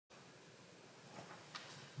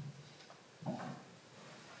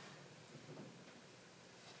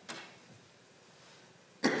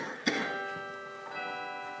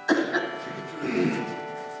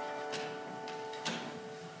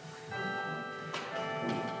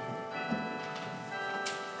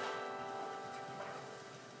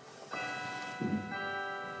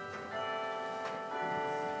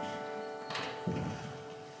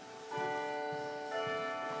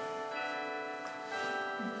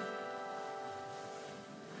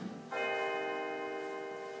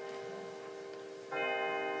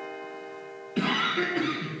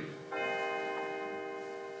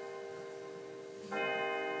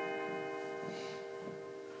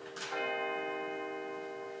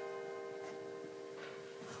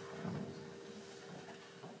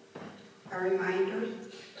A reminder,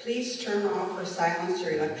 please turn off or silence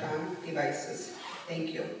your electronic devices.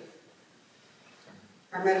 Thank you.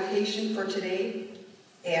 Our meditation for today,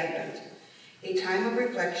 Advent, a time of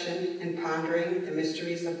reflection and pondering the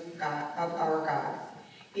mysteries of our God.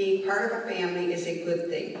 Being part of a family is a good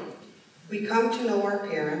thing. We come to know our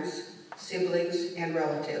parents, siblings, and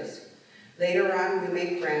relatives. Later on, we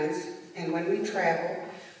make friends, and when we travel,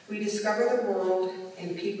 we discover the world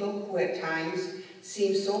and people who at times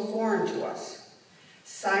seem so foreign to us.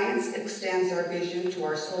 Science extends our vision to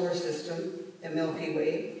our solar system, the Milky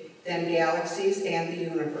Way, then galaxies and the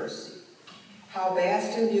universe. How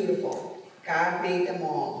vast and beautiful, God made them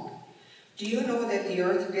all. Do you know that the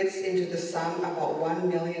Earth fits into the sun about 1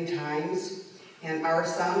 million times, and our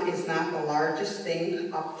sun is not the largest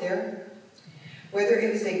thing up there? Whether it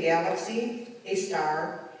is a galaxy, a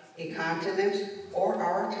star, a continent, or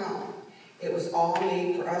our town, it was all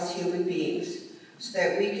made for us human beings, so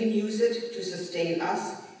that we can use it to sustain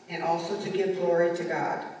us and also to give glory to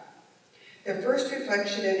God. The first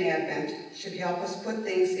reflection in Advent should help us put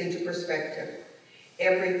things into perspective.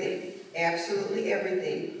 Everything, absolutely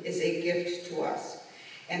everything, is a gift to us,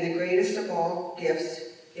 and the greatest of all gifts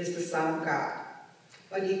is the Son of God,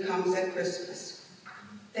 when he comes at Christmas.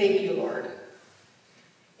 Thank you, Lord.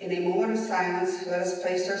 In a moment of silence, let us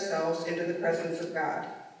place ourselves into the presence of God.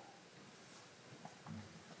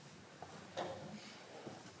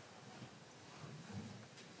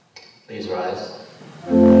 Please rise.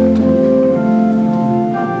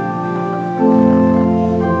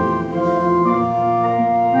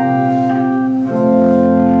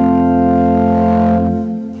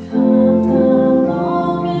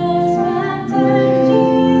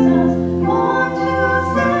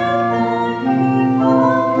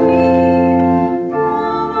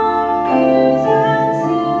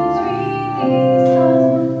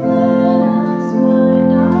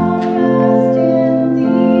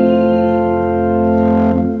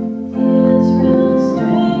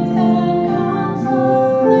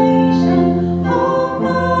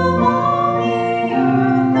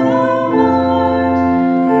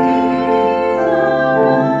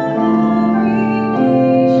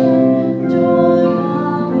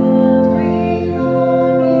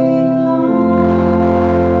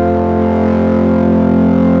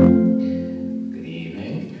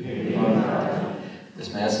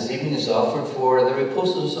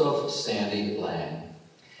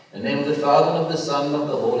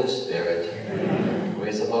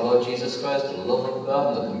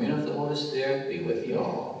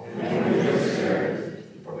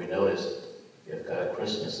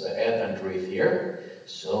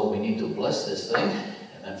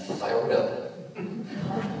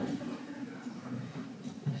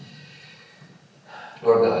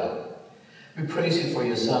 Lord God, we praise you for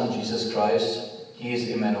your Son, Jesus Christ. He is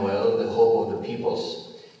Emmanuel, the hope of the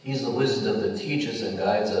peoples. He is the wisdom that teaches and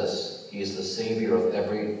guides us. He is the Savior of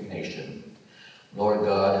every nation. Lord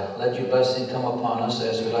God, let your blessing come upon us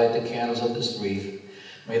as we light the candles of this wreath.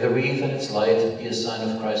 May the wreath and its light be a sign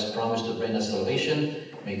of Christ's promise to bring us salvation.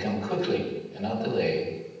 May come quickly and not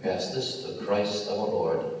delay. We ask this through Christ our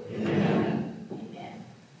Lord. Amen.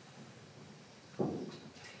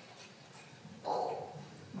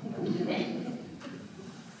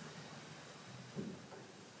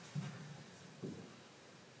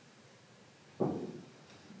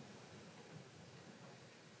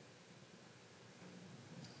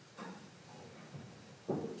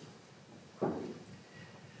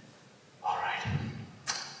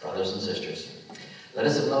 Brothers and sisters, let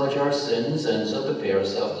us acknowledge our sins and so prepare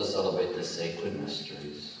ourselves to celebrate the sacred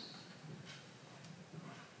mysteries.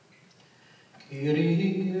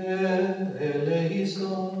 Kyrie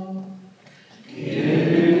eleison,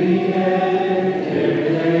 Kyrie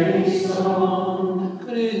eleison,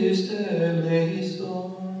 Christe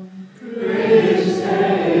eleison, Christe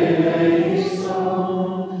eleison,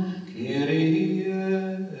 Kyrie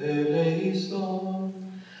eleison,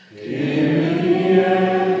 Kyrie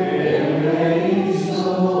eleison.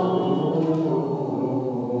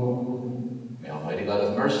 May Almighty God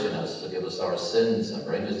have mercy on us, forgive us our sins, and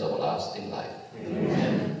bring us to everlasting life.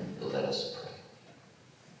 Amen. Let us pray.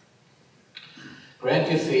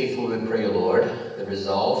 Grant you faithful, we pray, O Lord, the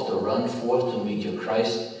resolve to run forth to meet your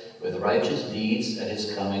Christ with righteous deeds at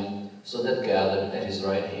his coming, so that gathered at his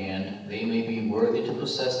right hand they may be worthy to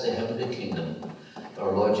possess the heavenly kingdom. Through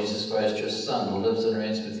our Lord Jesus Christ, your Son, who lives and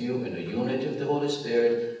reigns with you in the unity of the Holy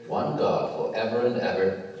Spirit, one God, forever and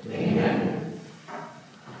ever. Amen.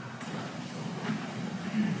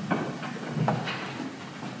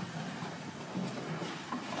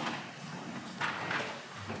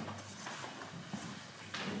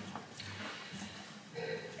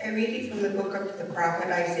 A reading from the book of the prophet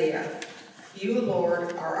Isaiah. You,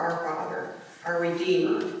 Lord, are our Father, our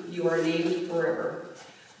Redeemer. You are named forever.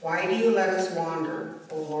 Why do you let us wander,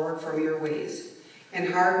 O Lord, from your ways,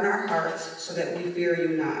 and harden our hearts so that we fear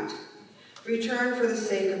you not? Return for the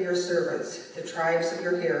sake of your servants, the tribes of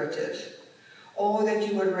your heritage. Oh, that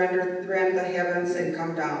you would rend the heavens and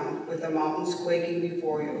come down, with the mountains quaking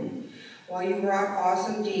before you, while you wrought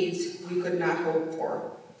awesome deeds we could not hope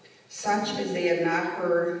for, such as they had not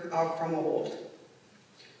heard of from old.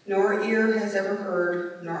 Nor ear has ever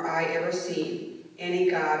heard, nor eye ever seen, any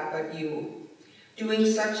God but you, doing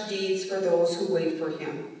such deeds for those who wait for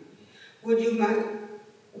him. Would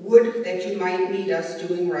that you might meet us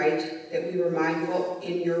doing right, that we were mindful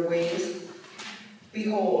in your ways.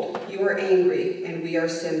 Behold, you are angry, and we are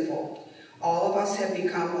sinful. All of us have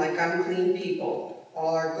become like unclean people.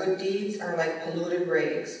 All our good deeds are like polluted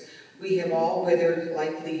rags. We have all withered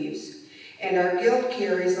like leaves, and our guilt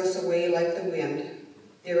carries us away like the wind.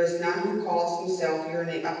 There is none who calls himself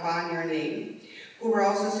upon your name, who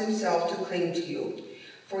rouses himself to cling to you.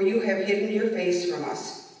 For you have hidden your face from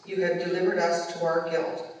us. You have delivered us to our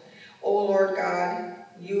guilt. O Lord God,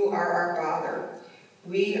 you are our Father.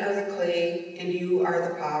 We are the clay, and you are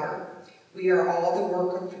the potter. We are all the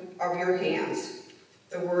work of your hands.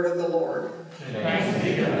 The word of the Lord. Thanks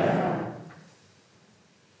be to God.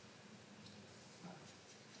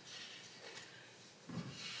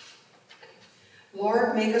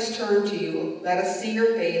 Lord, make us turn to you. Let us see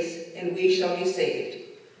your face, and we shall be saved.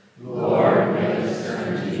 Lord, make us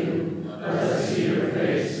turn to you. Let us see your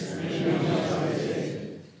face, and we shall be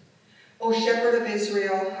saved. O Shepherd of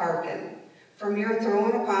Israel, hearken. From your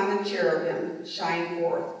throne upon the cherubim, shine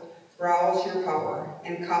forth. Rouse your power,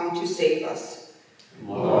 and come to save us.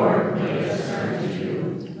 Lord, make us turn to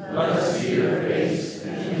you. Let us see your face,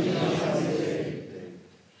 and we shall be saved.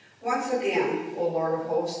 Once again, O Lord of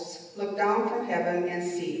hosts, look down from heaven and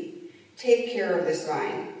see. Take care of this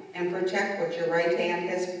vine, and protect what your right hand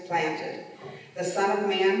has planted, the Son of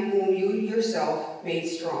Man whom you yourself made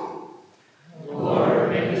strong. Lord,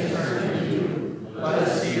 make us turn to you. Let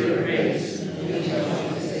us see your face, and we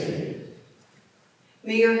shall be saved.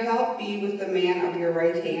 May your help be with the man of your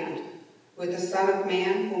right hand, with the Son of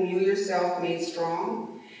Man whom you yourself made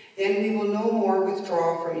strong. Then we will no more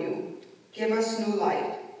withdraw from you. Give us new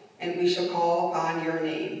life, and we shall call upon your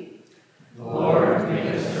name. Lord, make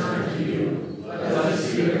us turn to you. Let us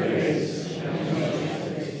see your face, and we shall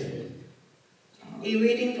be saved. A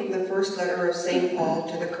reading from the first letter of St. Paul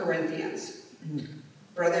to the Corinthians.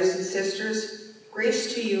 Brothers and sisters,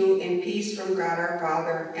 grace to you and peace from God our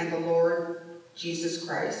Father and the Lord Jesus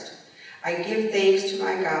Christ. I give thanks to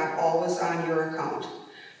my God always on your account,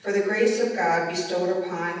 for the grace of God bestowed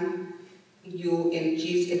upon you in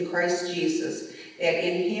Christ Jesus, that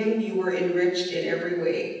in him you were enriched in every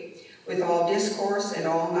way, with all discourse and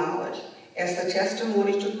all knowledge, as the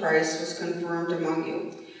testimony to Christ was confirmed among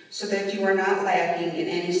you, so that you are not lacking in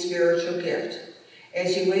any spiritual gift.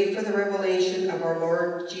 As you wait for the revelation of our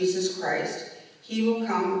Lord Jesus Christ, he will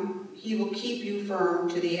keep you firm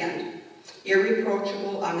to the end,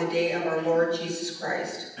 irreproachable on the day of our Lord Jesus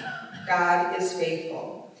Christ. God is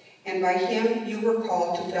faithful, and by him you were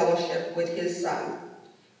called to fellowship with his Son,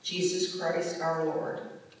 Jesus Christ our Lord.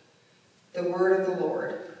 The word of the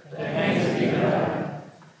Lord. Thanks be to God.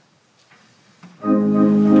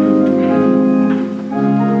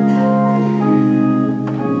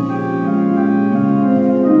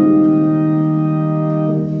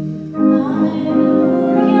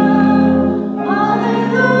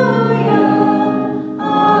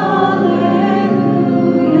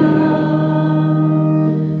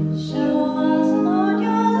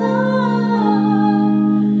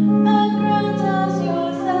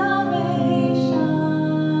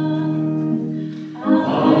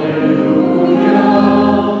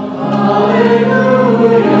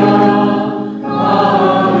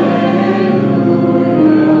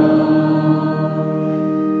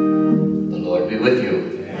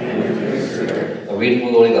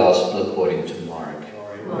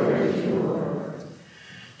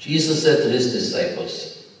 Jesus said to his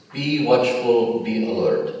disciples, "Be watchful, be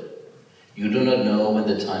alert. You do not know when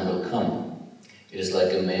the time will come. It is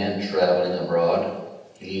like a man traveling abroad.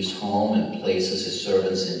 He leaves home and places his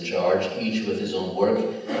servants in charge, each with his own work,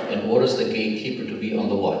 and orders the gatekeeper to be on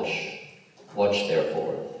the watch. Watch,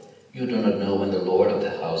 therefore. You do not know when the Lord of the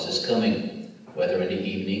house is coming, whether in the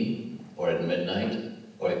evening, or at midnight,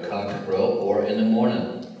 or at cockcrow, or in the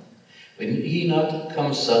morning. When he not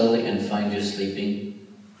come suddenly and find you sleeping,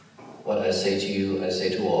 what I say to you, I say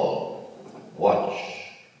to all, watch."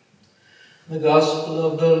 The Gospel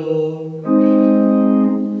of the Lord.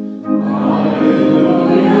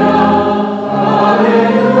 Hallelujah.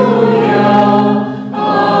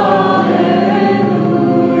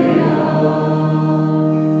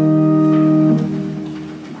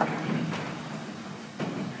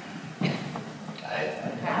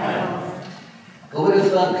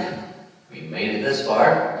 think? We made it this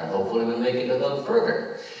far, and hopefully we'll make it a little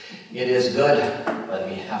further. It is good, but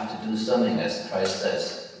we have to do something, as Christ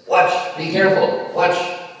says. Watch, be careful, watch.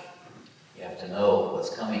 You have to know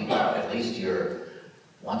what's coming. At least you're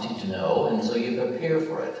wanting to know, and so you prepare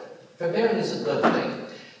for it. Preparing is a good thing.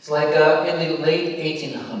 It's like in the late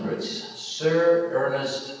 1800s, Sir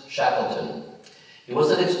Ernest Shackleton. He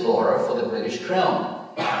was an explorer for the British Crown.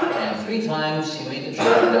 And 3 times he made the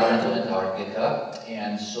journey down into Antarctica.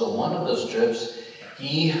 And so one of those trips,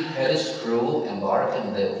 he had his crew embark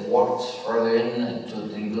and they walked further in and to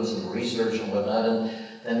do some research and whatnot.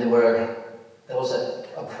 And then there was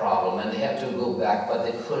a problem and they had to go back, but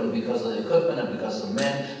they couldn't because of the equipment and because of the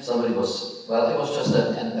men. Somebody was, well, it was just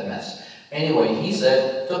a mess. Anyway, he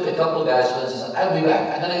said, took a couple of guys with us and said, I'll be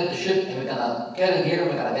back. I'm going to get the ship and we're going to get in here and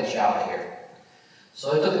we're going to get you out of here.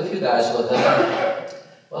 So he took a few guys with them.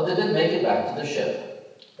 Well, they didn't make it back to the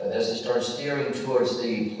ship. But as they started steering towards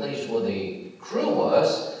the place where the crew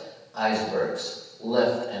was, icebergs,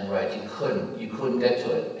 left and right. You couldn't get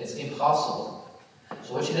to it. It's impossible.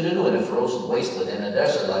 So what you going to do in a frozen wasteland in a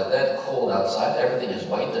desert like that, cold outside, everything is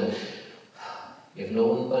white, and you have no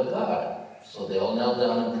one but God. So they all knelt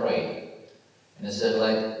down and prayed. And it said,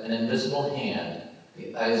 like an invisible hand,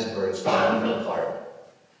 the icebergs moved apart.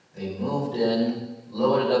 They moved in,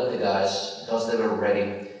 loaded up the guys because they were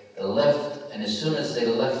ready. They left, and as soon as they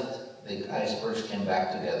left, the icebergs came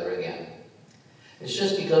back together again. It's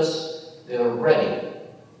just because they were ready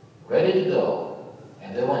to go,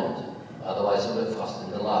 and they went. Otherwise, it would have cost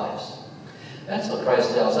them their lives. That's what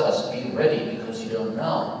Christ tells us. Be ready because you don't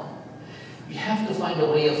know. You have to find a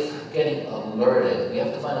way of getting alerted. You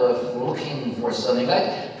have to find a way of looking for something.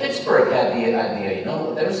 Like Pittsburgh had the idea, you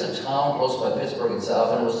know, there's a town close by Pittsburgh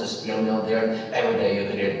itself, and it was the steel mill there, and every day you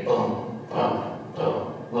could hear boom, boom,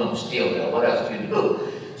 boom, boom, steel mill. What else could you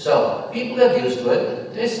do? So people got used to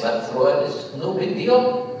it. They slept through it. It's no big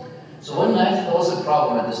deal. So one night there was a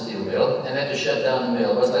problem at the steel mill, and they had to shut down the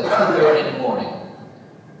mill. It was like 2:30 in the morning.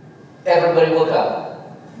 Everybody woke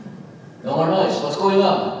up. No more noise. What's going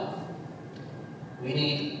on? We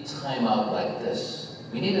need time out like this.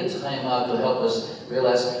 We need a time out to help us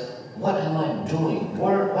realize, what am I doing?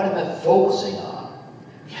 What am I focusing on?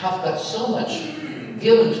 We have got so much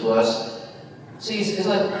given to us. See, it's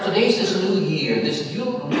like today's this new year, this new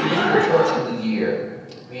liturgical year.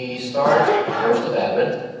 We start the first of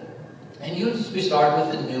Advent, and we start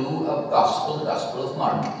with the new gospel, the Gospel of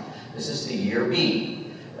Mark. This is the year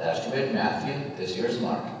B. Last year we had Matthew, this year is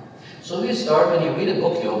Mark. So we start, when you read a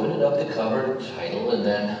book, you open it up, the cover, title, and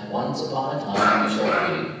then once upon a time you start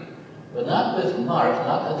reading. But not with Mark,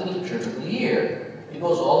 not at the liturgical year. He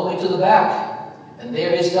goes all the way to the back. And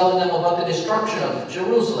there he's telling them about the destruction of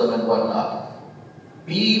Jerusalem and whatnot.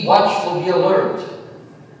 Be watchful, be alert.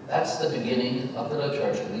 That's the beginning of the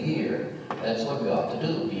liturgical year. That's what we ought to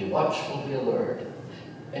do. Be watchful, be alert.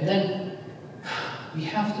 And then we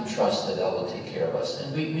have to trust that God will take care of us.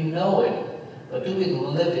 And we know it. But do we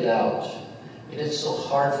live it out? It is so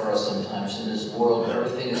hard for us sometimes in this world where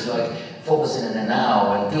everything is like focusing in the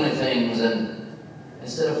now and doing things, and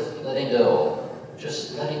instead of letting go,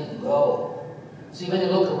 just letting go. See, when you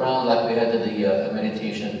look around, like we had in the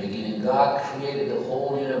meditation at the beginning, God created the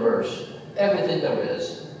whole universe, everything there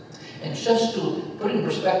is. And just to put in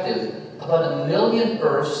perspective, about 1 million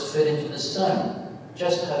Earths fit into the sun.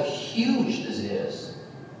 Just how huge this is.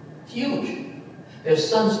 Huge.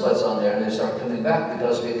 There's sunspots on there, and they start coming back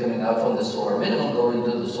because we're coming out from the solar minimum, going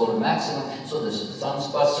to the solar maximum. So the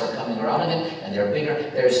sunspots are coming around again, and they're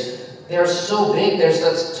bigger. They're so big,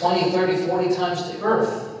 that's 20, 30, 40 times the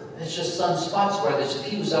Earth. It's just sunspots where they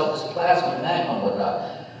spews out this plasma and magma and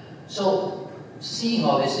whatnot. So seeing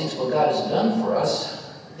all these things, what God has done for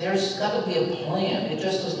us, there's got to be a plan. It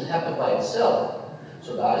just doesn't happen by itself.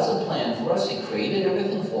 So God has a plan for us. He created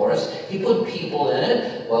everything for us. He put people in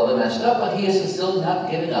it. Well, they messed up, but He is still not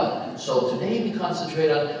giving up. So today we concentrate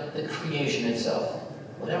on the creation itself.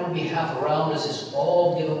 Whatever we have around us is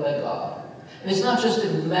all given by God. And it's not just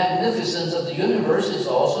the magnificence of the universe, it's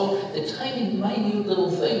also the tiny, minute little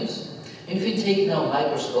things. And if you take now a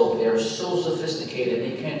microscope, they are so sophisticated,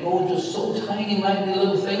 and you can go into so tiny, minute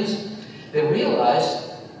little things. They realize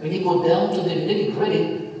when you go down to the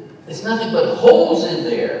nitty-gritty, it's nothing but holes in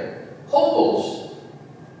there. Holes.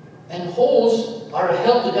 And holes are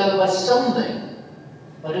held together by something.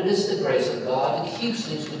 But it is the grace of God that keeps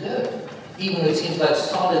things together. Even if it seems like a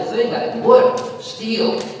solid thing, like wood,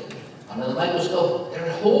 steel. Under the microscope, there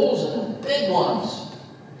are holes in them, big ones.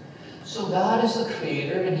 So God is the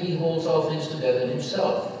creator, and He holds all things together in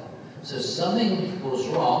Himself. So if something goes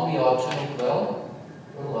wrong, we ought to, well,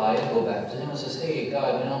 rely and go back to Him and say, hey,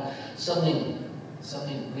 God, you know, something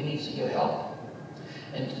something we need to get help.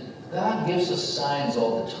 And God gives us signs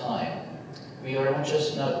all the time. We are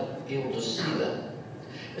just not able to see them.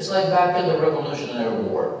 It's like back in the Revolutionary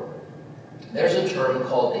War. There's a term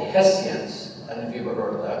called the Hessians. I don't know if you've ever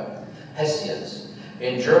heard of that. Hessians.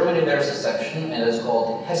 In Germany, there's a section, and it's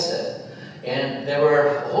called Hesse. And there were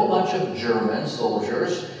a whole bunch of German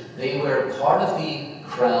soldiers. They were part of the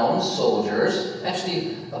Crown soldiers.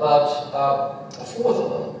 Actually, about a fourth of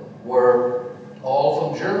them were all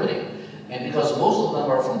from Germany. And because most of them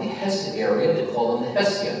are from the Hesse area, they call them the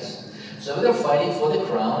Hessians. So they're fighting for the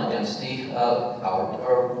crown against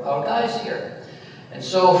our guys here. And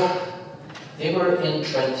so they were in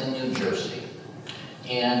Trenton, New Jersey.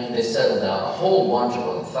 And they settled down, a whole bunch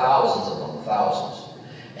of them, thousands.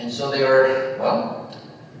 And so they were, well,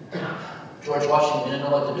 George Washington didn't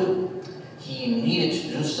know what to do. He needed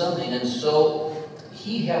to do something, and so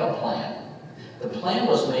he had a plan. The plan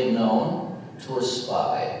was made known to a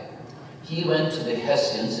spy. He went to the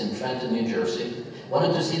Hessians in Trenton, New Jersey,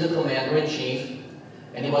 wanted to see the commander-in-chief,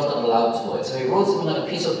 and he wasn't allowed to it. So he wrote something on a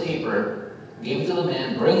piece of paper, gave it to the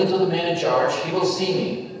man, bring it to the man in charge, he will see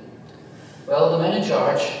me. Well, the man in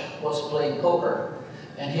charge was playing poker,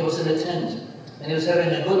 and he was in a tent, and he was having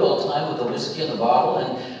a good old time with the whiskey in the bottle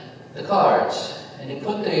and the cards. And he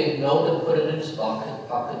put the note and put it in his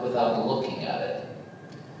pocket without looking at it.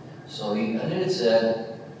 So and it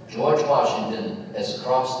said, George Washington has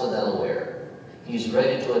crossed the Delaware. He's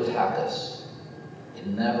ready to attack us. It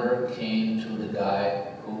never came to the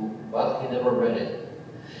guy who, well, he never read it.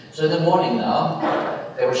 So in the morning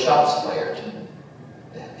now, there were shots fired.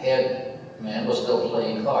 The head man was still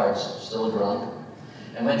playing cards, still drunk.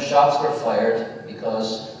 And when shots were fired,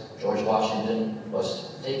 because George Washington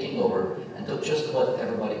was taking over and took just about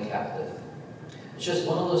everybody captive. It's just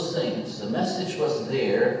one of those things. The message was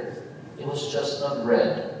there, it was just not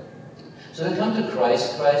read. So we come to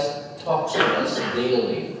Christ. Christ talks to us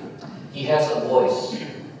daily. He has a voice.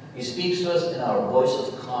 He speaks to us in our voice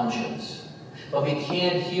of conscience. But we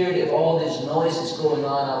can't hear it if all this noise is going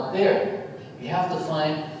on out there. We have to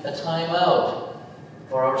find a time out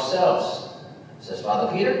for ourselves. Says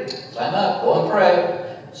Father Peter, time out, go and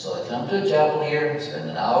pray. So I come to a chapel here, spend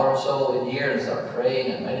an hour or so in here and start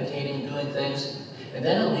praying and meditating, doing things. And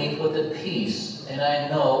then I leave with a peace, and I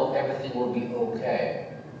know everything will be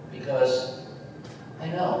okay. Because I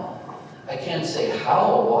know. I can't say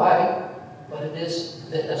how or why, but it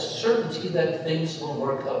is a certainty that things will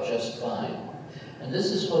work out just fine. And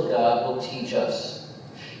this is what God will teach us.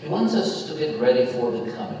 He wants us to get ready for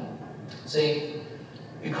the coming. See,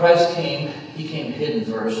 when Christ came, he came hidden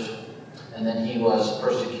first, and then he was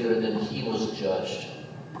persecuted, and he was judged.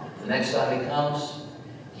 The next time he comes,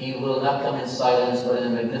 he will not come in silence, but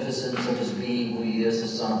in the magnificence of his being, who he is, the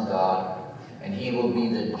Son of God, and he will be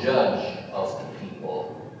the judge of the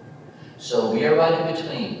people. So we are right in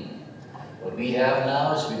between. What we have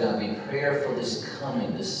now is we're going to be prayer for this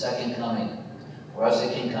coming, this second coming. For us,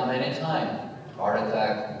 it can come anytime. Heart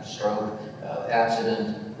attack, stroke,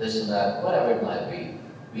 accident, this and that, whatever it might be.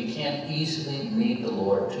 We can't easily meet the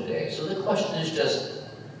Lord today. So the question is just,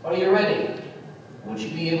 are you ready? Would you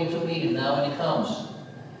be able to meet him now when he comes?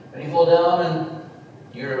 When you fall down and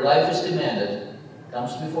your life is demanded,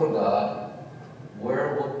 comes before God,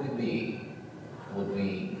 where would we be? Would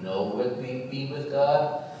we know would we be with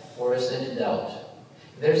God? Or is there any doubt?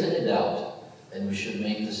 If there's any doubt, then we should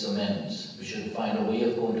make this amends. We should find a way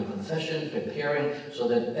of going to confession, preparing, so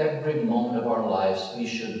that every moment of our lives we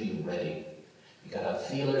should be ready. We got our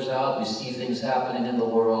feelers out, we see things happening in the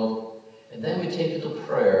world, and then we take it to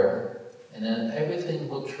prayer, and then everything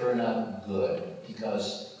will turn out good,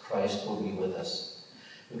 because Christ will be with us.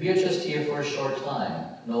 We are just here for a short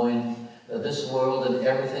time, knowing that this world and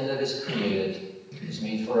everything that is created is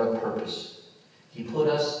made for a purpose. He put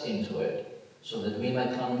us into it, so that we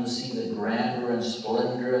might come to see the grandeur and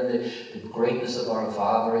splendor and the greatness of our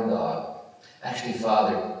Father and God. Actually,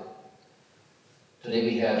 Father, today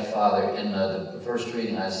we had Father in the first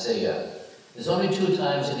reading, Isaiah. There's only 2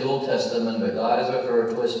 times in the Old Testament where God is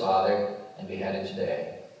referred to as Father, and we had it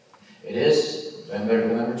today. It is,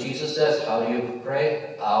 remember Jesus says, how do you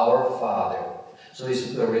pray? Our Father. So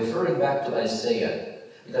he's referring back to Isaiah,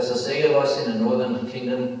 because Isaiah was in the northern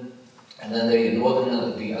kingdom, and then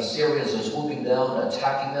the Assyrians are swooping down,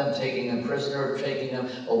 attacking them, taking them prisoner, taking them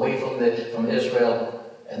away from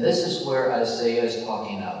Israel. And this is where Isaiah is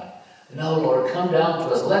talking out. No, Lord, come down to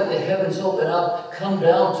us. Let the heavens open up. Come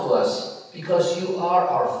down to us, because you are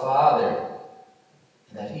our Father.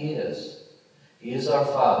 And that he is. He is our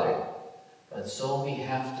Father. But so we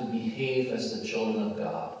have to behave as the children of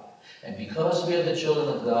God. And because we are the children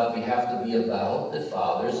of God, we have to be about the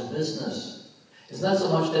Father's business. It's not so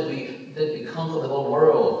much that we conquer the whole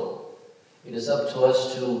world. It is up to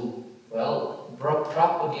us to, well,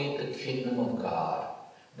 propagate the kingdom of God.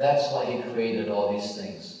 That's why he created all these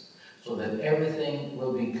things, so that everything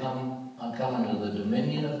will come under the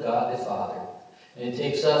dominion of God the Father. And it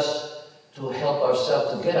takes us to help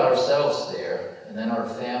ourselves, to get ourselves there, and then our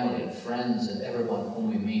family and friends and everyone whom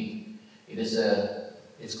we meet.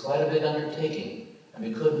 It's quite a big undertaking, and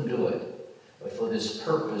we couldn't do it. But for this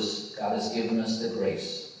purpose, God has given us the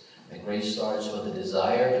grace. The grace starts with the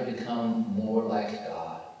desire to become more like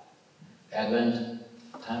God. Advent,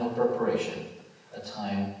 time of preparation, a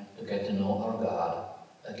time to get to know our God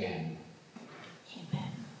again.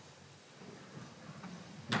 Amen.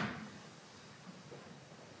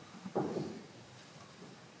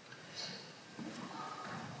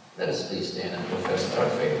 Let us please stand and profess our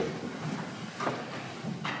faith.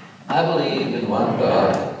 I believe in one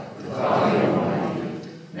God, the Father Almighty,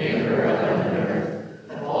 maker of heaven and earth,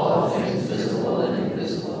 and all things visible and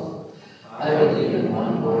invisible. I believe in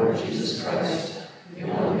one Lord Jesus Christ, the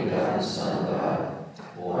only begotten Son of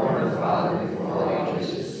God, born of the Father before all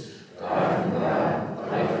ages, God from God,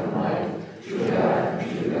 light from light, true God from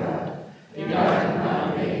true God, begotten and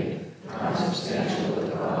not made, consubstantial with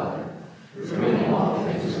the Father, through whom all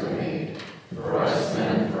things were made. For us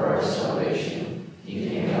men and for our salvation, he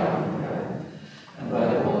came down from heaven, and by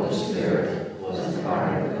the Holy Spirit was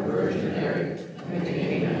incarnate of the Virgin Mary, and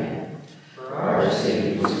became man. For our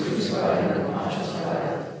sake he was crucified under Pontius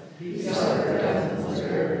Pilate. He suffered death and was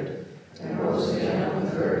buried, and rose again on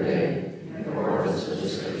the third day, in accordance with the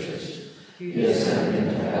Scriptures. He ascended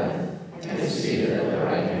into heaven, and is seated at the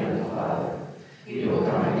right hand of the Father. He will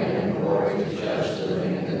come again in glory to judge the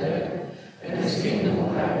living and the dead, and his kingdom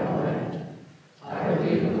will have no end. I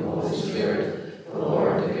believe in the Holy Spirit, the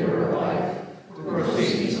Lord, the giver of life, who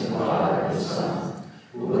proceeds from the Father and the Son,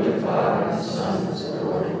 who with the Father and the Son is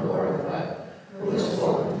adored and glorified, who has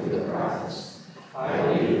spoken through the prophets. I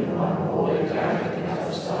believe in one holy Catholic and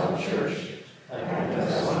Apostolic Church. I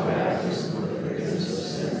confess one baptism for the forgiveness of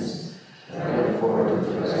sins, and I look forward to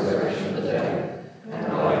the resurrection of the dead and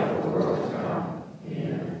the life of the world to come.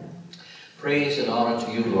 Amen. Praise and honor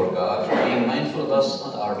to you, Lord God, for being mindful of us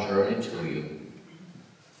on our journey to you.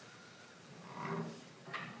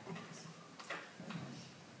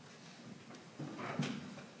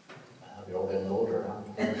 You're all getting older, huh?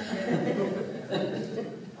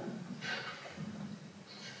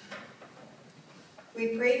 We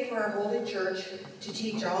pray for our Holy Church to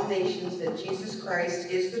teach all nations that Jesus Christ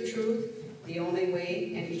is the truth, the only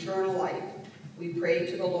way, and eternal life. We pray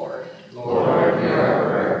to the Lord. Lord, hear our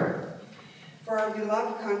prayer. For our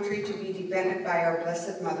beloved country to be defended by our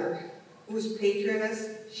Blessed Mother, whose patroness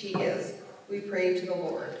she is, we pray to the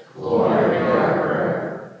Lord. Lord, hear our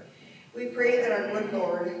prayer. We pray that our good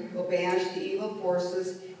Lord will banish the evil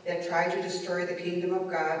forces that try to destroy the kingdom of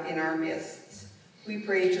God in our midst. We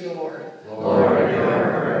pray to the Lord. Lord, hear our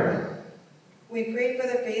prayer. We pray for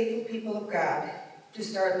the faithful people of God to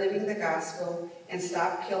start living the gospel and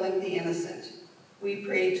stop killing the innocent. We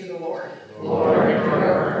pray to the Lord. Lord, hear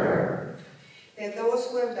our prayer. That those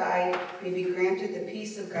who have died may be granted the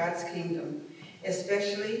peace of God's kingdom,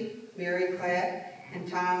 especially Mary Cladd and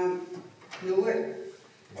Tom Lewitt,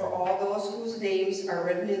 for all those whose names are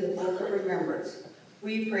written in the book of remembrance.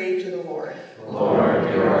 We pray to the Lord. Lord,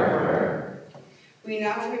 hear our prayer. We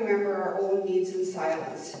now remember our own needs in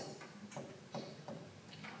silence.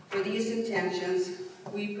 For these intentions,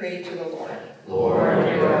 we pray to the Lord. Lord,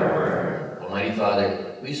 hear our prayer. Almighty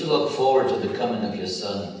Father, we so look forward to the coming of your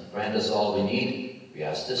Son. Grant us all we need. We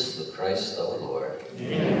ask this through Christ our Lord.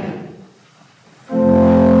 Amen.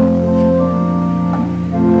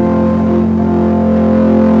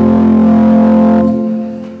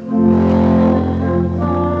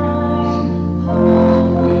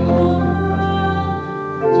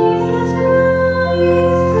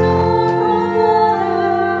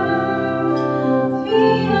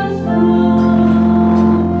 Lead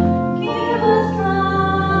us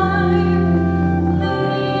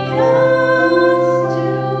to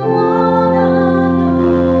one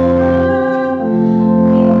another.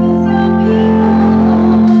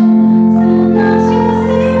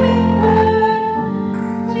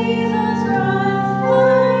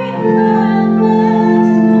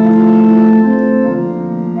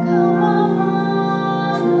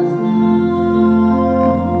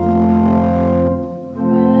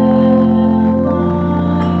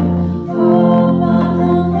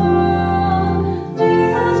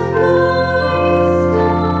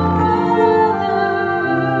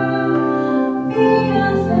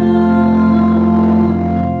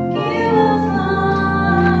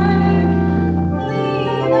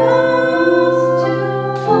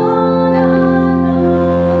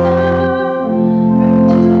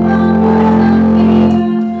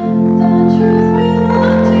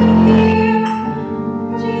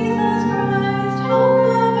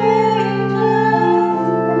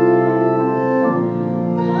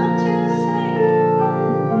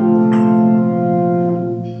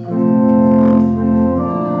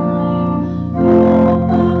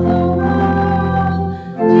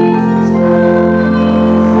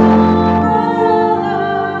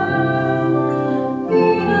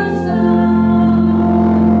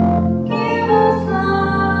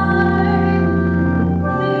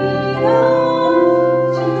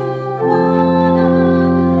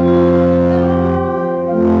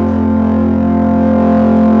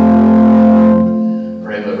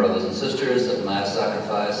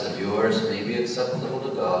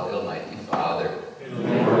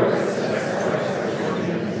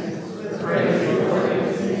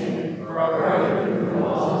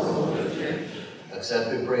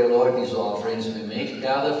 offerings we make,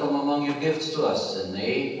 gather from among your gifts to us, and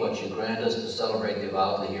may what you grant us to celebrate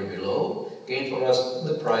devoutly here below gain for us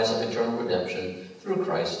the prize of eternal redemption through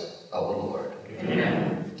Christ our Lord.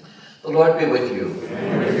 Amen. The Lord be with you.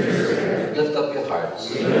 And with your spirit. Lift up your hearts.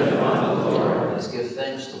 We lift upon the Lord. Let us give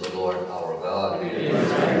thanks to the Lord our God. It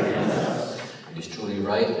is right against us. It is truly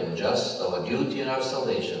right and just, our duty and our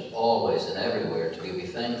salvation, always and everywhere, to give you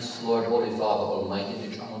thanks, Lord, Holy Father, Almighty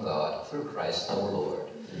and eternal God, through Christ our Lord.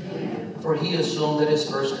 Amen. For he assumed at his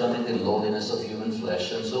first coming the lowliness of human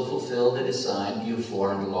flesh, and so fulfilled the design you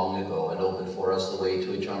formed long ago, and opened for us the way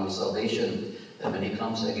to eternal salvation, that when he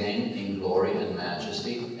comes again in glory and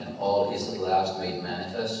majesty, and all is at last made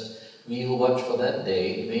manifest, we who watch for that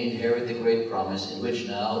day may inherit the great promise in which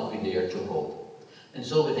now we dare to hope. And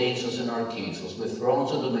so with angels and archangels, with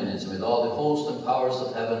thrones and dominions, and with all the hosts and powers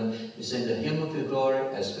of heaven, we sing the hymn of your glory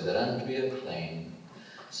as with it we acclaim.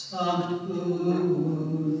 Sanctus,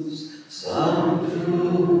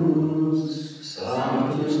 Sanctus,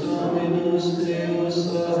 Sanctus Dominus Deus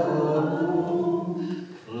Sabaoth,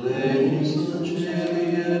 plenius in cieli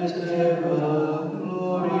et terra,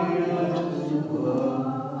 gloria tua,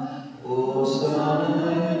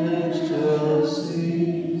 Hosanna in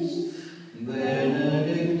excelsis,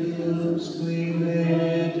 benedictus qui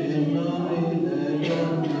venit in nomine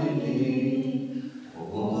Domini,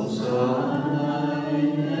 Hosanna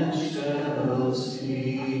in excelsis.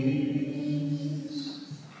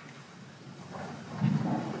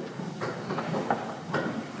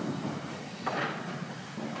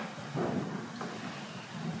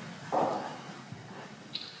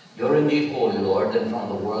 You're indeed holy, Lord, and from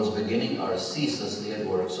the world's beginning are ceaselessly at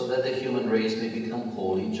work, so that the human race may become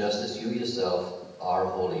holy, just as you yourself are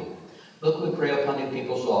holy. Look, we pray, upon your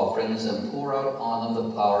people's offerings, and pour out on them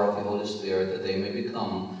the power of your Holy Spirit, that they may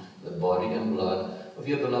become the body and blood of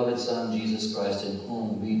your beloved Son, Jesus Christ, in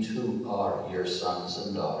whom we too are your sons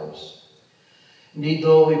and daughters. Indeed,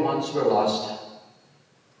 though we once were lost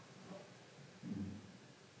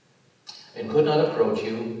and could not approach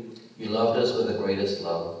you, you loved us with the greatest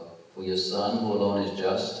love. For your Son, who alone is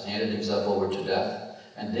just, handed himself over to death,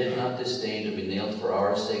 and did not disdain to be nailed for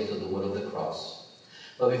our sake to the wood of the cross.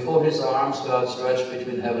 But before his arms God stretched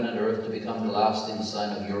between heaven and earth to become the lasting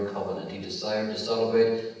sign of your covenant, he desired to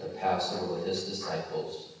celebrate the Passover with his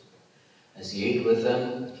disciples. As he ate with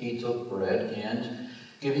them, he took bread, and,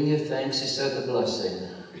 giving you thanks, he said the blessing.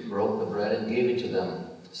 He broke the bread and gave it to them,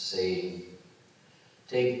 saying,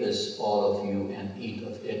 "Take this, all of you, and eat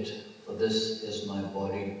of it, for this is my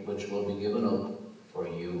body, which will be given up for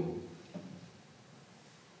you."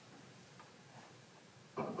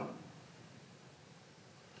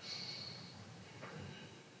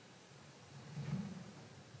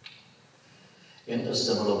 In a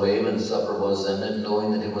similar way, when supper was ended,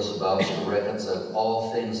 knowing that he was about to reconcile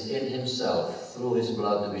all things in himself through his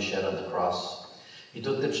blood to be shed on the cross, he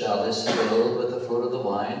took the chalice filled with the fruit of the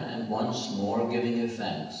vine, and once more giving you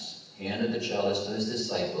thanks, he handed the chalice to his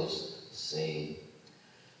disciples, saying,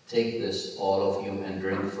 "Take this, all of you, and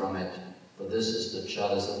drink from it, for this is the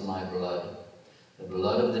chalice of my blood, the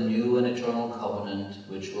blood of the new and eternal covenant,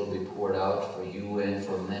 which will be poured out for you and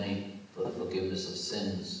for many for the forgiveness of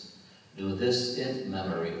sins. Do this in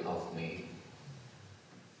memory of me."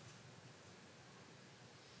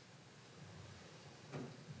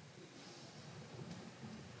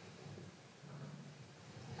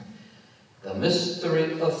 The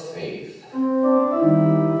mystery of faith.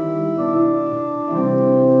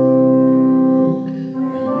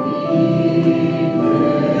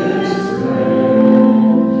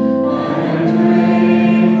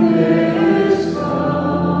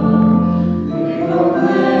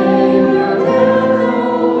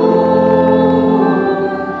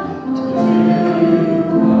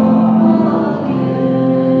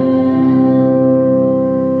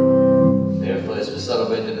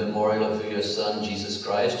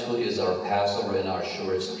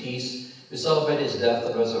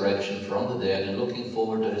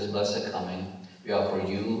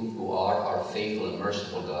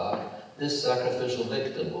 This sacrificial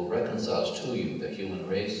victim who reconciles to you the human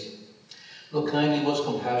race. Look kindly, most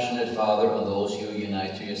compassionate Father, on those you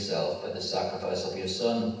unite to yourself by the sacrifice of your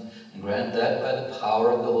Son, and grant that by the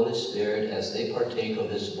power of the Holy Spirit, as they partake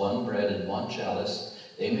of this one bread and one chalice,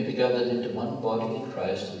 they may be gathered into one body in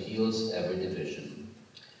Christ, who heals every division.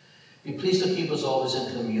 Be pleased to keep us always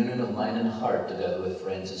in communion of mind and heart, together with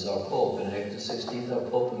Francis, our Pope, Benedict XVI, our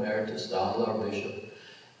Pope Emeritus, Donald, our Bishop.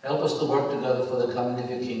 Help us to work together for the coming of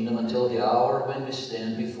your kingdom until the hour when we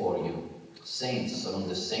stand before you. Saints among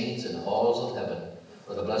the saints in halls of heaven,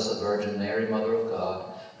 for the Blessed Virgin Mary, Mother of God,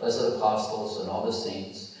 blessed apostles and all the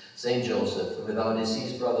saints, Saint Joseph, with our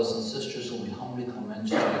deceased brothers and sisters whom we humbly commend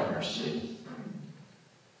to your mercy.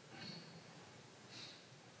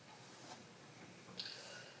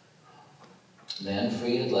 Then,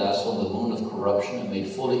 freed at last from the wound of corruption and made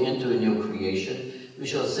fully into a new creation, we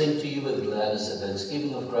shall sing to you with gladness and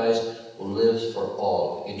thanksgiving of Christ, who lives for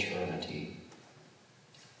all eternity.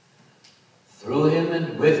 Through him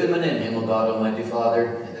and with him and in him, O God Almighty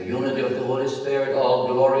Father, in the unity of the Holy Spirit, all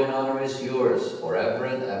glory and honor is yours forever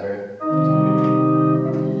and ever.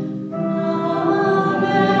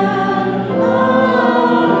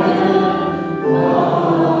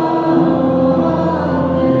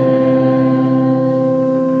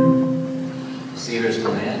 The Seer's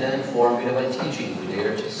command and informed me by teaching we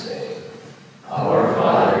dare to say, Our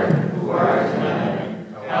Father, who art in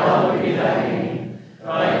heaven, hallowed be thy name.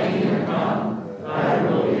 Thy kingdom come, thy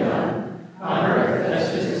will be done, on earth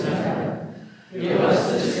as it is in heaven. Give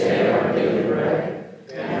us this day our daily bread,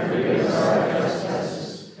 and forgive us our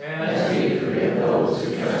trespasses, as we forgive those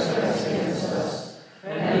who trespass against us.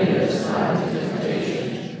 And lead us not into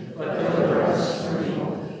temptation, but deliver us from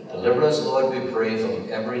evil. Deliver us, Lord, we pray,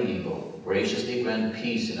 from every evil. Graciously grant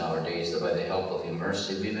peace in our days, that by the help of your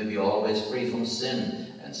mercy we may be always free from sin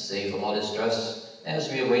and safe from all distress, as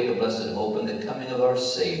we await the blessed hope and the coming of our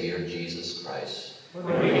Savior, Jesus Christ. For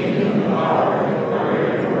the kingdom, the power, and the glory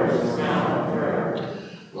are yours, now and forever.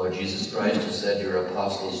 Lord Jesus Christ, who said to your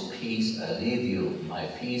apostles, peace I leave you, my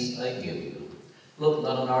peace I give you. Look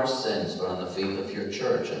not on our sins, but on the faith of your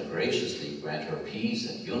church, and graciously grant her peace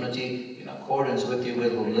and unity in accordance with your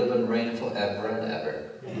will, who live and reign forever and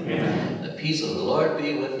ever. Amen. The peace of the Lord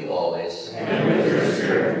be with you always. And with your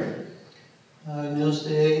spirit. Agnus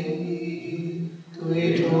Dei,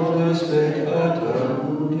 qui tollis peccata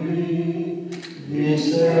mundi,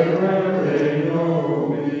 miserere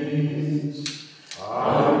nobis.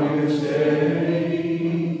 Agnus Dei,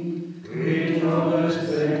 qui tollis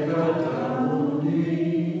peccata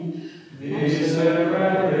mundi,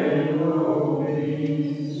 miserere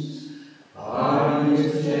nobis.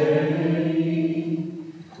 Agnus Dei,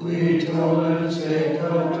 qui tollis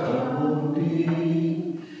peccata mundi,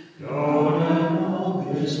 dona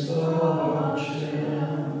nobis pacem.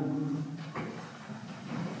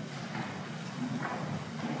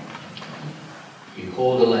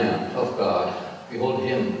 Behold the Lamb of God. Behold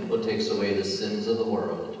him who takes away the sins of the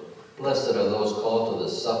world. Blessed are those called to the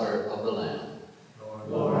supper of the Lamb.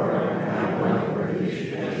 Lord, I am not worthy you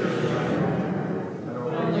should enter into my home, but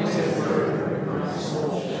only say a word, and my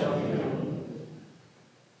soul shall be healed.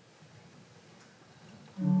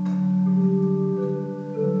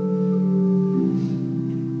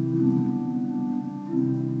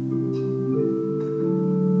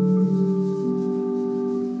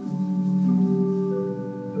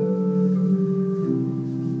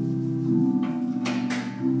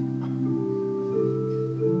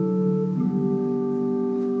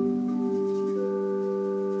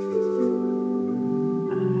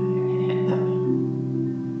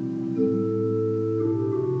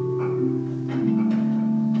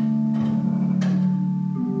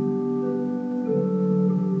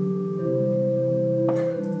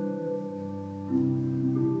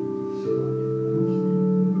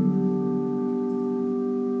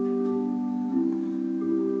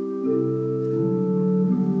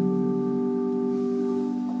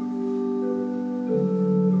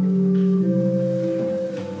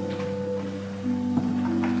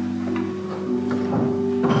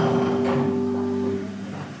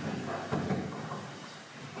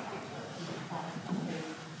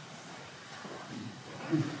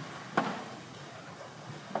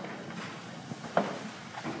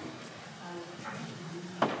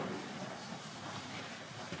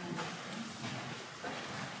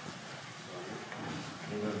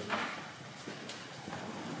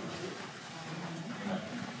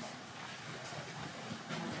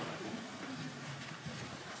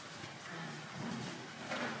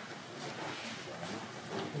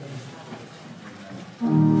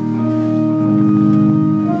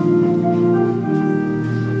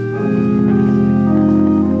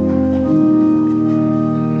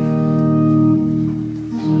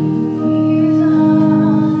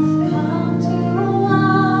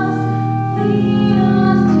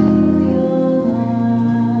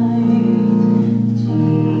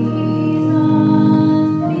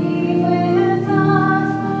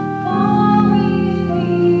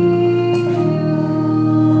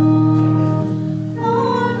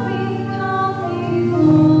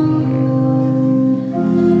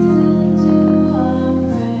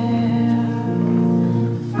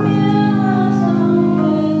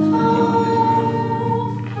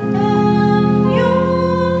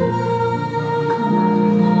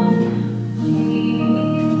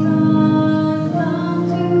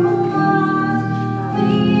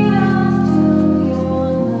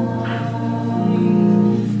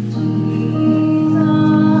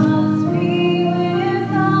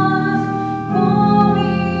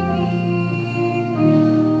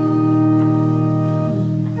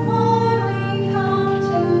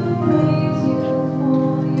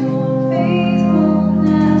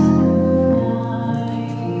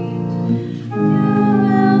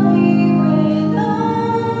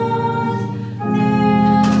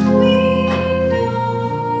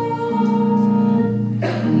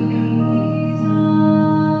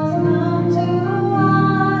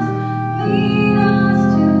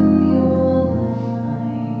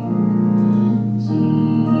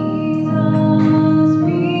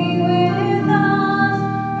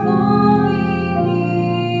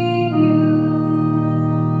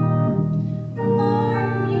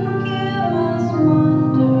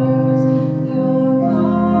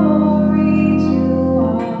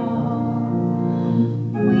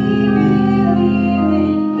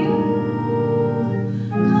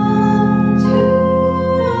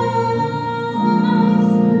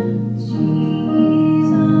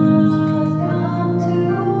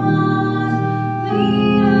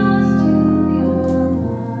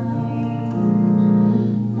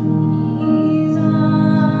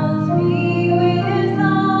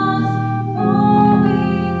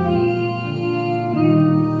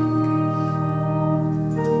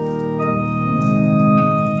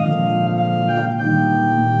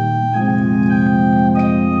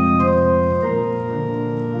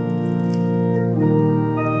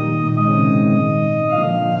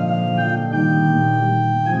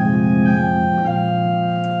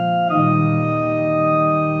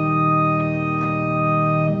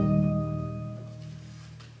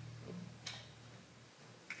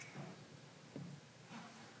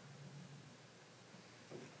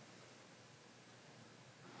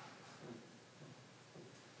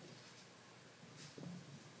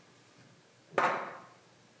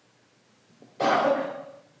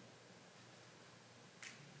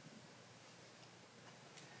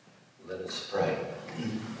 Let's pray.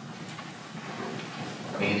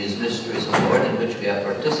 May these mysteries, O Lord, in which we have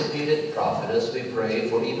participated, profit us, we pray,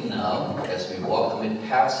 for even now, as we walk amid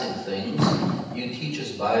passing things, you teach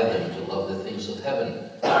us by them to love the things of heaven,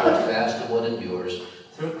 hold fast to what endures,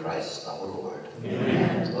 through Christ our Lord.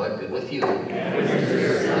 Amen. Lord be with you.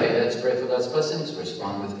 Let's pray for God's blessings.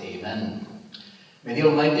 Respond with amen. May the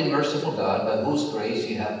Almighty and merciful God, by whose grace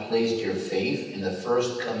you have placed your faith in the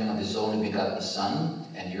first coming of his only begotten Son,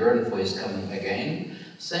 and yearn for his coming again,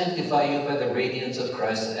 sanctify you by the radiance of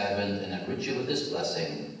Christ's advent and enrich you with his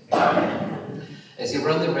blessing. Amen. As you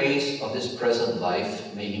run the race of this present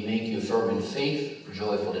life, may he make you firm in faith,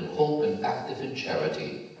 joyful in hope, and active in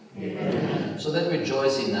charity. Amen. So that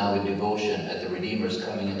rejoicing now in devotion at the Redeemer's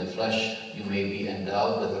coming in the flesh, you may be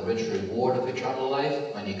endowed with the rich reward of eternal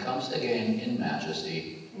life when he comes again in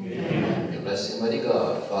majesty. Amen. May blessing mighty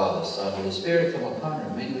God, Father, Son, Holy Spirit, come upon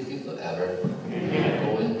and remain with you forever. Amen.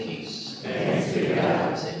 Go in peace. Thanks be to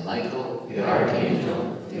God. Saint Michael, the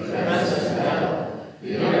Archangel, defend us in battle.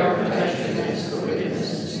 Be our protection against the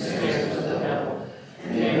wickedness and snares of the devil.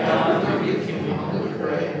 May God rebuke him, we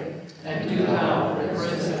pray. And do thou, the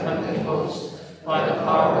Prince of heavenly hosts, by the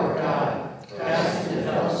power of God, cast into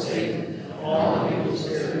hell Satan and all evil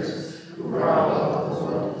spirits who prowl about the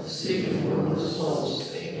world, seeking the ruin of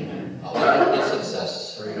souls. Amen. Our good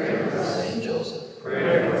success. Pray for us. Saint Joseph.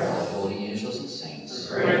 Pray for us. All holy angels and saints.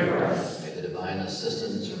 Pray for us. May the divine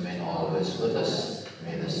assistance remain always with us.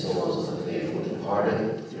 May the souls of the faithful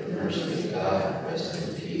departed, through the mercy of God, rest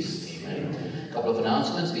in peace. Amen. A couple of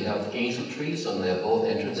announcements. We have angel trees on both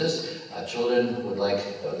entrances. Children would like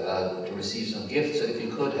to receive some gifts, so if you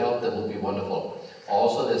could help, that would be wonderful.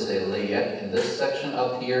 Also, there's a layette in this section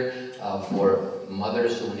up here for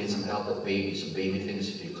mothers who need some help with babies, so baby things,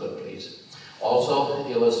 if you could, please. Also,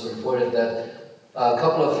 it was reported that a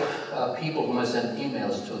couple of people whom I sent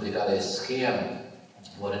emails to, they got a scam.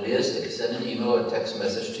 What it is, they can send an email or a text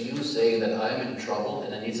message to you saying that I'm in trouble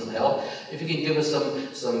and I need some help. If you can give us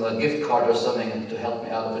some gift card or something to help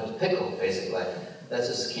me out of a pickle, basically. That's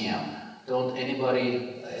a scam. Don't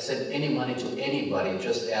send any money to anybody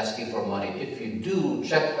just asking for money. If you do,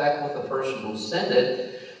 check back with the person who sent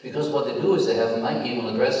it, because what they do is they have my email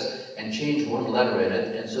address and change one letter in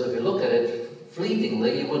it, and so if you look at it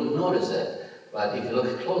fleetingly, you wouldn't notice it. But if you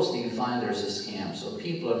look closely, you find there's a scam. So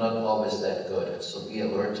people are not always that good, so be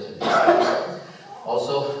alert to these things.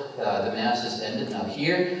 Also, the Mass is ended now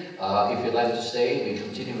here. If you'd like to stay, we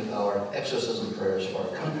continue with our exorcism prayers for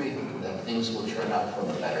our country, that things will turn out for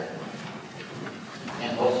the better.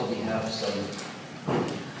 And also we have some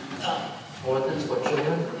bulletins for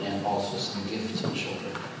children and also some gifts for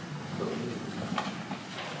children.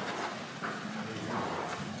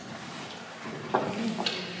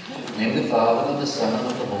 In the name of the Father, and of the Son, and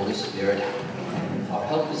of the Holy Spirit. Our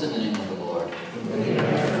help is in the name of the Lord.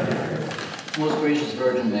 Most gracious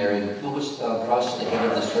Virgin Mary, who wouldst thou crush the head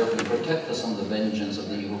of the serpent, protect us from the vengeance of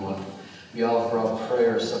the evil one. We offer our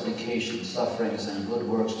prayers, supplications, sufferings, and good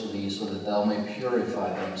works to thee, so that thou may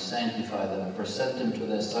purify them, sanctify them, and present them to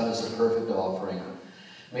thy Son as a perfect offering.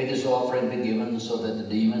 May this offering be given so that the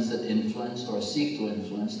demons that influence or seek to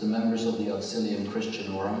influence the members of the Auxilium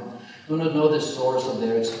Christianorum do not know the source of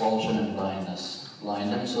their expulsion and blindness.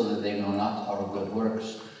 Blind them so that they know not our good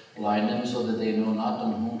works. Blind them so that they know not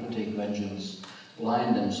on whom to take vengeance.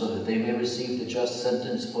 Blind them so that they may receive the just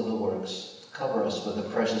sentence for the works. Cover us with the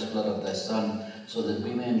precious blood of thy Son, so that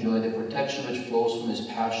we may enjoy the protection which flows from his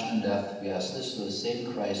passion and death. We ask this through the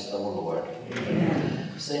same Christ our Lord. Amen.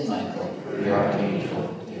 Saint Michael, the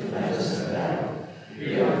Archangel, defend us in battle.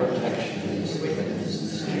 Be our protection against wickedness and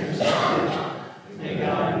snares. May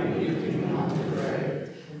God rebuke you not to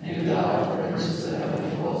pray. And thou, Prince of the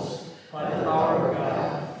heavenly host, by the power of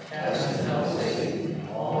God, cast into hell Satan and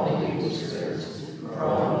all the evil spirits who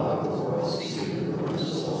prowl about the world, seeking the ruin of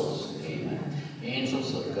souls. Amen.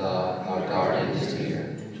 Angels of God, our guardians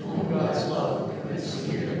here, to whom God's love commits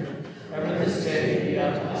near, ever this day be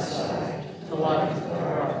at my side, to life, to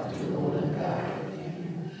heart, to rule and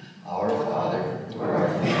guide. Our Father, who art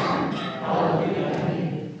in heaven, hallowed be thy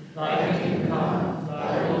name. Thy kingdom come,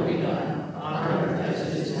 thy will be done, on earth as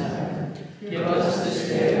it is in heaven. Give us this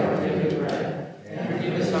day our daily bread, and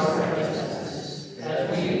forgive us our trespasses,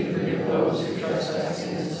 as we forgive those who trespass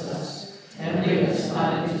against us. And lead us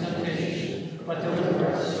not into temptation, but deliver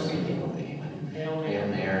us from evil. Amen. Hail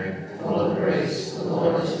Mary, full of grace, the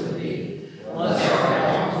Lord is with thee. Blessed art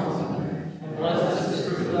thou among women, and blessed is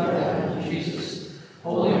the fruit of thy womb, Jesus.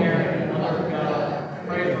 Holy Mary, Mother of God,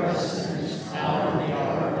 pray for us sinners, now and in the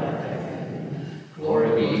hour of our death. Amen. Glory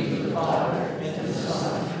be to the Father, and to the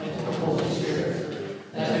Son, and to the Holy Spirit,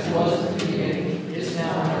 as it was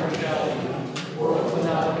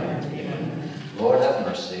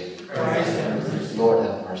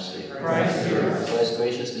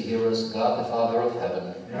hear us. God the Father of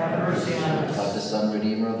heaven, have mercy on us. God the Son,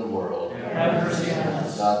 Redeemer of the world, Have mercy on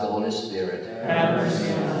us. God the Holy Spirit, Have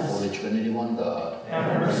mercy on us. Holy Trinity, one God.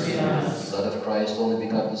 Have mercy on us. Blood of Christ, only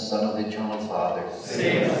begotten Son of the eternal Father.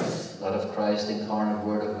 Save us. Blood of Christ, incarnate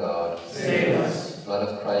Word of God. Save us. Blood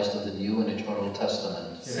of Christ of the New and Eternal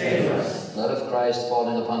Testament. Save us. Blood of Christ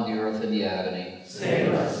falling upon the earth in the agony.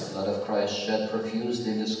 Save us. Blood of Christ shed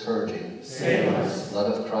profusely in the scourging. Save us.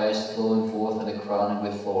 Blood of Christ flowing forth in a crowning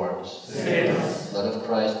with thorns. Save us. Blood of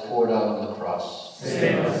Christ poured out on the cross.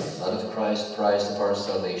 Save us. Blood of Christ, price of our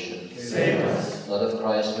salvation. Save us. Blood of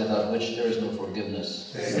Christ, without which there is no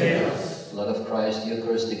forgiveness. Save us. Blood of Christ, the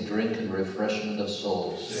Eucharistic drink and refreshment of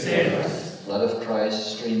souls. Save us. Blood of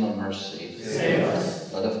Christ, stream of mercy. Save us.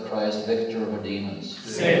 Blood of Christ, victor over demons.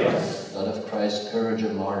 Save us. Blood of Christ, courage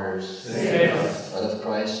of martyrs. Save us. Blood of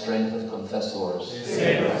Christ, strength of confessors.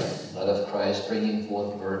 Save us. Blood of Christ, bringing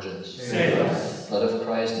forth virgins. Save us. Blood of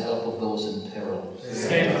Christ, help of those in peril.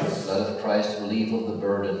 Save us. Blood of Christ, relief of the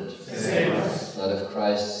burdened. Save us. Blood of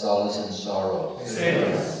Christ, solace in sorrow. Save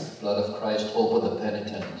us. Blood of Christ, hope of the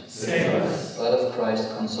penitent. Save us. Blood of Christ,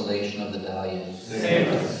 consolation of the dying. Save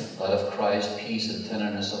us. Blood of Christ, peace and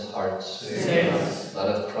tenderness of hearts. Save us. Blood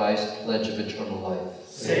of Christ, pledge of eternal life.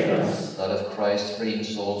 Save us. Blood of Christ, freeing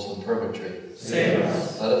souls from purgatory. Save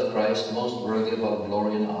us. Blood of Christ, most worthy of all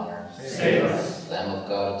glory and honor. Save us. Lamb of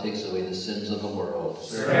God, who takes away the sins of the world.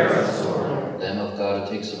 Spare us, O Lord. Lamb of God,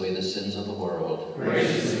 who takes away the sins of the world.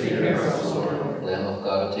 Graciously hear us, O Lord. Lamb of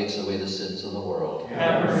God, who takes away the sins of the world.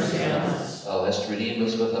 Have mercy on us. Thou hast redeemed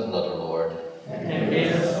us with thy blood, O Lord. And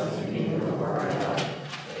made us of the kingdom of our God.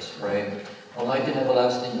 Let us pray. Almighty and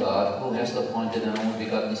everlasting God, who hast appointed an only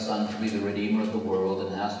begotten Son to be the Redeemer of the world,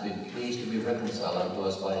 and hast been pleased to be reconciled unto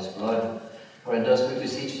us by his blood, grant us, we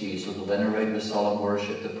beseech thee, so to venerate with solemn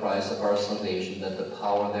worship the price of our salvation, that the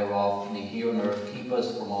power thereof may here on earth keep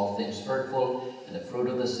us from all things hurtful, and the fruit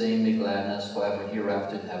of the same may gladden us forever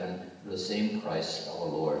hereafter in heaven, through the same Christ our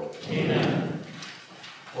Lord. Amen.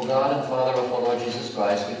 O God and Father of our Lord Jesus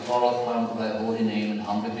Christ, we call upon thy holy name and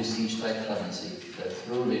humbly beseech thy clemency, that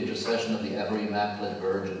through the intercession of the ever-immaculate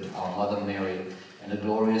Virgin, our Mother Mary, and the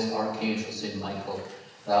glorious Archangel St. Michael,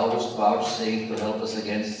 thou dost vouchsafe to help us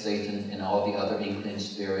against Satan and all the other inclining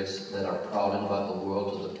spirits that are prowling about the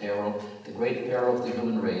world to the peril, the great peril of the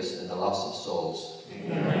human race and the loss of souls.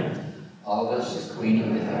 Amen. August, Queen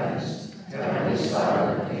of the heavens, Heavenly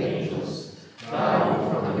Sovereign of the angels,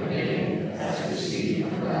 thou from the beginning hast received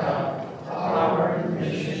from God power and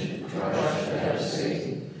mission to crush the head of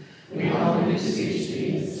Satan. We humbly beseech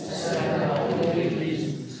thee to send thy holy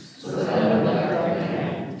legions, so that under thy right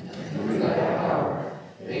hand and through thy power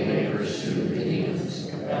they may pursue the demons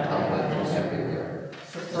and combat them everywhere,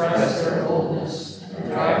 suppress their boldness, and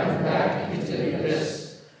drive them back into the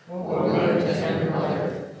abyss. O good and tender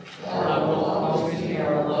Mother, thou wilt always be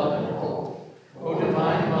our love and hope. O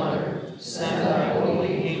divine Mother, send thy holy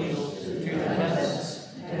angels to defend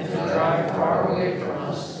us and to drive far away from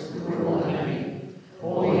us the cruel enemy.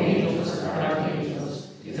 Holy angels and archangels,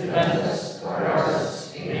 defend us, guard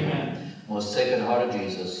us. Amen. most Sacred Heart of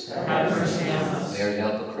Jesus, Have mercy on us. Mary,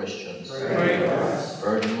 help of Christians, Pray for us.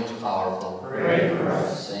 Virgin most powerful, Pray for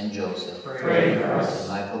us. Saint Joseph, Pray for us. Saint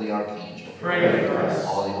Michael the Archangel, Pray for us.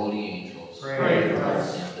 all the holy angels, Pray for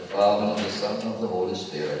us. and of the Father, and of the Son, and of the Holy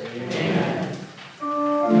Spirit. Amen.